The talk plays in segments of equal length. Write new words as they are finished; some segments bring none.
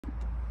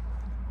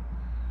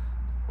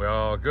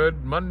Well,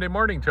 good Monday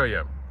morning to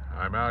you.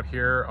 I'm out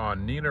here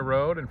on Nina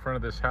Road in front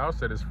of this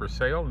house that is for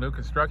sale, new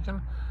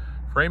construction.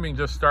 Framing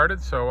just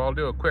started, so I'll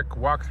do a quick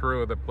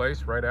walkthrough of the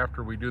place right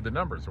after we do the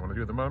numbers. I want to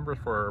do the numbers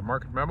for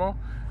Market Memo,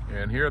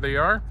 and here they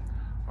are,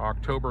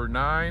 October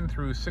 9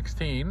 through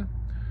 16,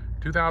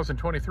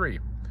 2023.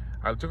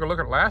 I took a look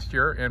at last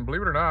year, and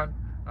believe it or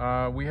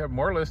not, we have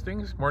more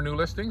listings, more new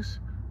listings,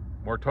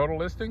 more total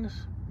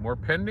listings, more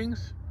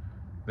pendings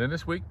than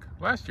this week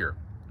last year.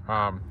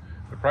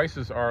 The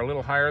prices are a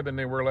little higher than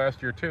they were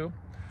last year too.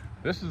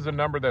 This is a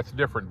number that's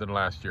different than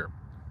last year.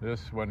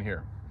 This one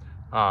here.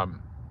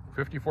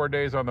 54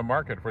 days on the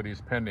market for these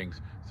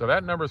pendings. So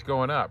that number's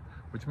going up,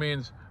 which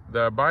means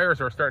the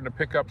buyers are starting to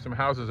pick up some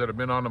houses that have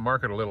been on the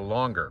market a little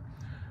longer.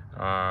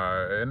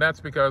 And that's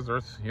because there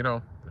are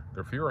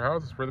fewer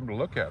houses for them to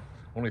look at.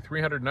 Only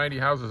 390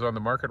 houses on the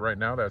market right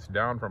now. That's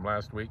down from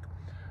last week.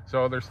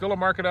 So there's still a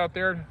market out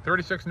there.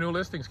 36 new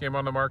listings came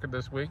on the market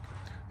this week.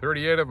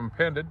 38 of them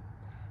pended.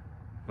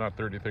 Not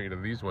 33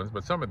 of these ones,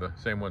 but some of the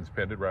same ones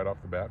pended right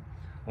off the bat.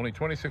 Only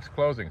 26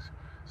 closings.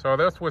 So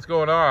that's what's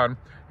going on.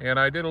 And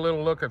I did a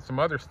little look at some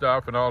other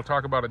stuff, and I'll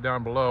talk about it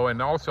down below. And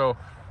also,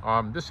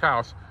 this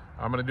house,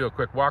 I'm going to do a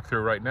quick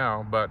walkthrough right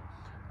now, but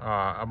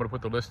I'm going to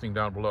put the listing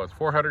down below. It's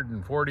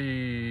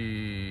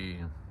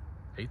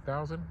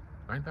 448,000,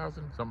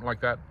 9,000, something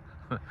like that.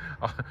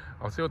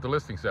 I'll see what the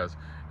listing says,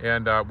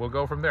 and we'll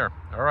go from there.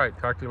 All right,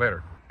 talk to you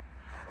later.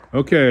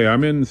 Okay,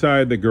 I'm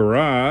inside the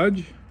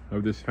garage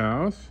of this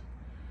house.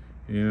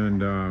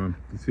 And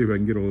let's see if I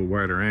can get a little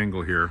wider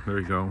angle here. There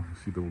you go.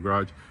 See the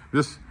garage.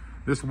 This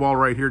wall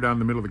right here down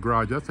the middle of the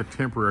garage, that's a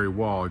temporary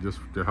wall just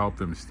to help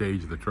them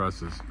stage the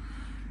trusses.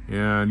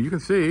 And you can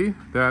see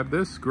that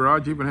this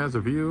garage even has a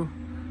view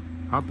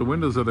out the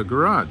windows of the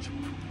garage.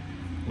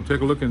 We'll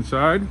take a look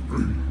inside.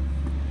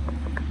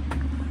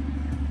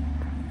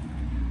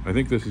 I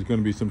think this is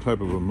going to be some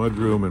type of a mud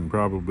room and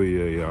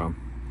probably a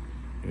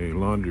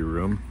laundry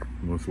room,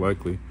 most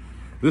likely.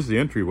 This is the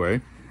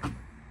entryway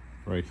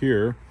right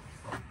here.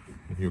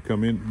 You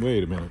come in,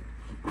 wait a minute,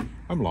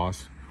 I'm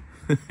lost.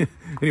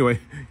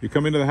 Anyway, you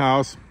come into the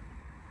house.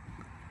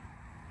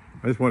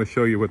 I just want to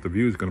show you what the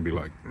view is going to be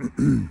like.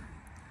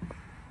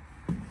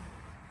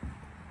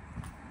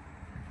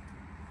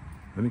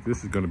 I think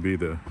this is going to be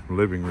the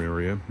living room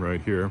area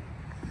right here.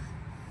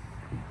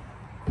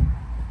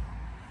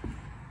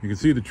 You can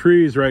see the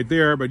trees right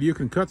there, but you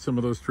can cut some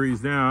of those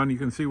trees down. You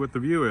can see what the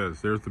view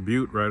is. There's the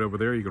butte right over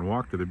there. You can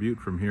walk to the butte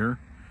from here.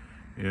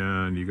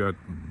 And you got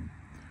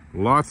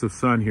lots of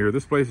sun here.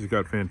 This place has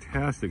got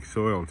fantastic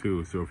soil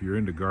too, so if you're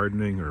into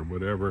gardening or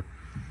whatever,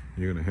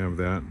 you're going to have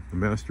that. The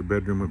master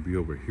bedroom would be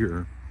over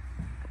here.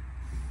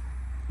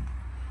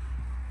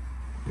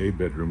 A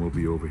bedroom will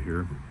be over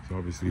here. It's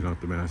obviously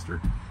not the master,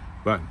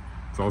 but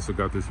it's also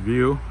got this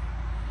view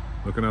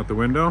looking out the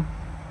window.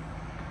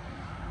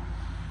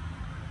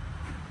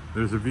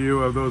 There's a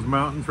view of those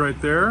mountains right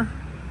there.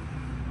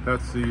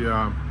 That's the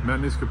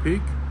Matanuska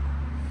Peak.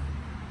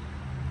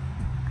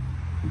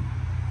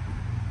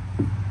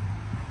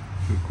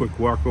 Quick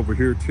walk over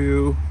here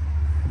too.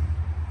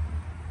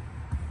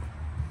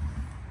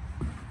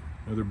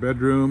 Another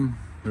bedroom.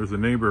 There's a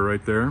neighbor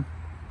right there.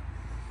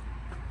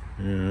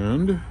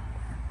 And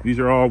these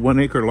are all 1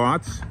 acre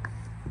lots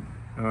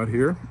out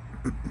here.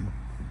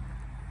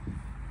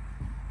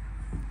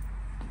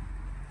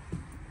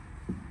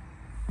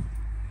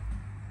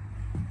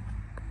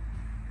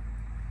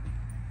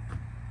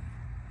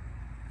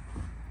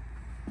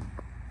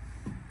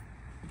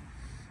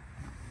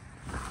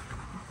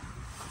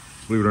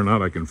 Believe it or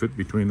not, I can fit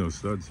between those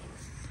studs.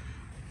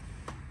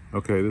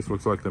 Okay, this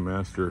looks like the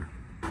master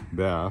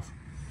bath.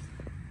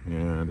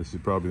 And this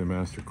is probably the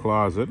master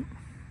closet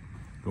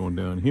going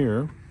down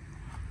here,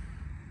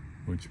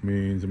 which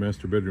means the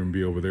master bedroom will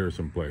be over there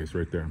someplace,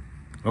 right there.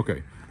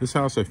 Okay, this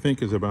house I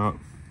think is about,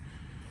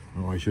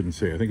 oh, I shouldn't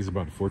say, I think it's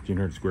about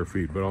 1,400 square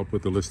feet, but I'll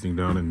put the listing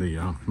down in the,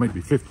 it might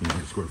be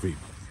 1,500 square feet.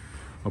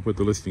 I'll put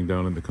the listing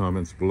down in the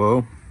comments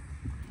below,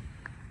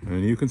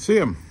 and you can see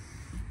them.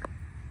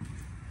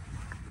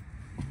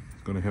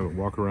 Going to have a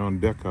walk around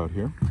deck out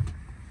here,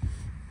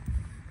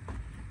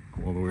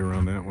 all the way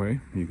around that way.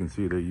 You can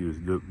see they use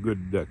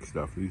good deck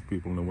stuff. These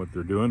people know what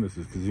they're doing. This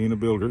is Casino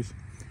Builders.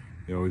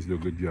 They always do a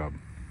good job.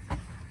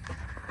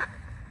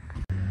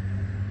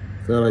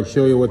 Thought I'd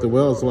show you what the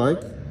well's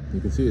like.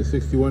 You can see it's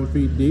 61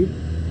 feet deep,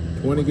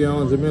 20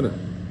 gallons a minute.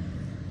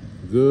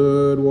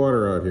 Good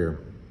water out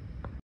here.